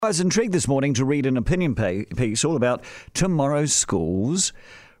I was intrigued this morning to read an opinion piece all about tomorrow's schools,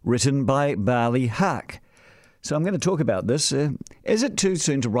 written by Bali Haq. So I'm going to talk about this. Is it too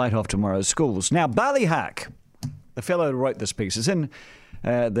soon to write off tomorrow's schools? Now, Bali Haq, the fellow who wrote this piece, is in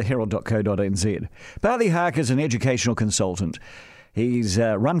theherald.co.nz. Bali Haq is an educational consultant. He's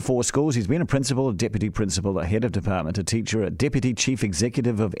run 4 schools. He's been a principal, a deputy principal, a head of department, a teacher, a deputy chief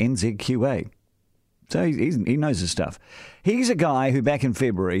executive of NZQA. So he knows his stuff. He's a guy who back in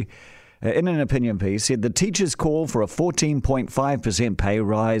February, in an opinion piece, said the teachers' call for a 14.5% pay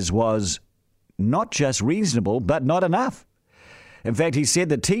rise was not just reasonable, but not enough. In fact, he said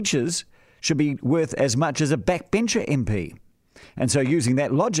the teachers should be worth as much as a backbencher MP. And so using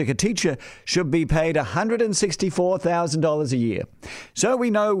that logic, a teacher should be paid $164,000 a year. So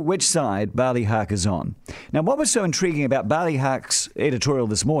we know which side Bali Haq is on. Now, what was so intriguing about Bali Haq's editorial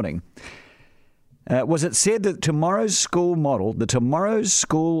this morning was it said that the tomorrow's school model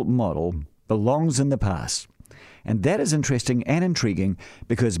belongs in the past. And that is interesting and intriguing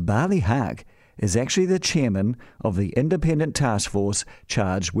because Bali Haq is actually the chairman of the independent task force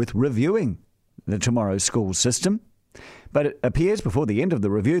charged with reviewing the tomorrow's school system. But it appears before the end of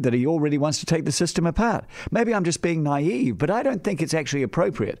the review that he already wants to take the system apart. Maybe I'm just being naive, but I don't think it's actually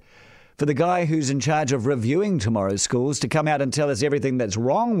appropriate for the guy who's in charge of reviewing tomorrow's schools to come out and tell us everything that's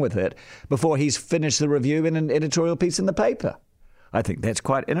wrong with it before he's finished the review in an editorial piece in the paper. I think that's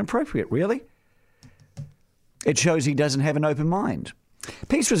quite inappropriate, really. It shows he doesn't have an open mind.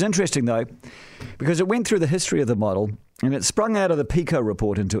 Piece was interesting, though, because it went through the history of the model, and it sprung out of the Pico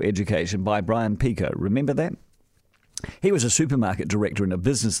report into education by Brian Pico. Remember that? He was a supermarket director and a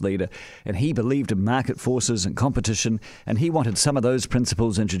business leader, and he believed in market forces and competition, and he wanted some of those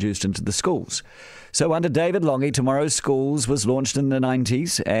principles introduced into the schools. So under David Lange, Tomorrow's Schools was launched in the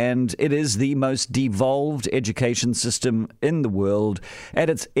 90s, and it is the most devolved education system in the world. At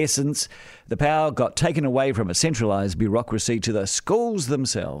its essence, the power got taken away from a centralised bureaucracy to the schools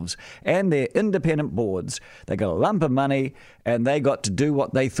themselves and their independent boards. They got a lump of money, and they got to do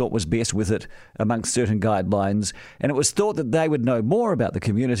what they thought was best with it amongst certain guidelines. And it was thought that they would know more about the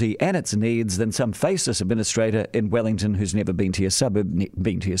community and its needs than some faceless administrator in Wellington who's never been to your suburb,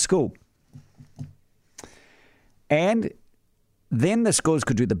 been to your school. And then the schools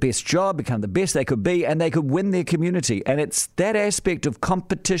could do the best job, become the best they could be, and they could win their community. And it's that aspect of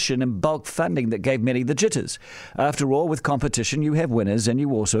competition and bulk funding that gave many the jitters. After all, with competition, you have winners and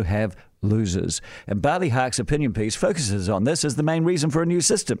you also have losers. And Bali Haq's opinion piece focuses on this as the main reason for a new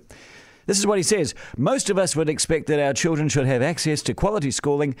system. This is what he says. Most of us would expect that our children should have access to quality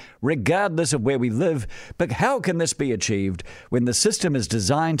schooling regardless of where we live. But how can this be achieved when the system is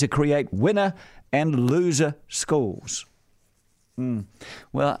designed to create winner and loser schools?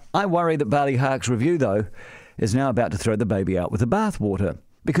 Well, I worry that Bali Haq's review, though, is now about to throw the baby out with the bathwater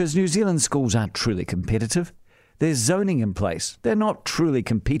because New Zealand schools aren't truly competitive. There's zoning in place. They're not truly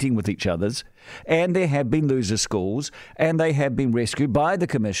competing with each other's. And there have been loser schools, and they have been rescued by the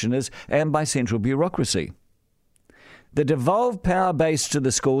commissioners and by central bureaucracy. The devolved power base to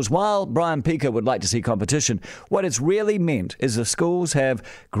the schools, while Brian Pico would like to see competition, what it's really meant is the schools have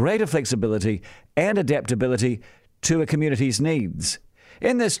greater flexibility and adaptability to a community's needs.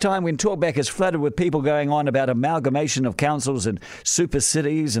 In this time when talkback is flooded with people going on about amalgamation of councils and super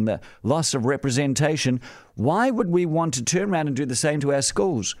cities and the loss of representation, why would we want to turn around and do the same to our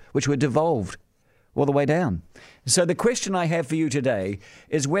schools, which were devolved all the way down? So the question I have for you today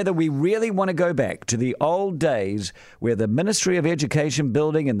is whether we really want to go back to the old days where the Ministry of Education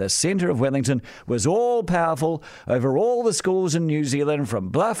building in the centre of Wellington was all powerful over all the schools in New Zealand, from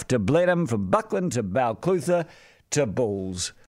Bluff to Blenheim, from Buckland to Balclutha to Bulls.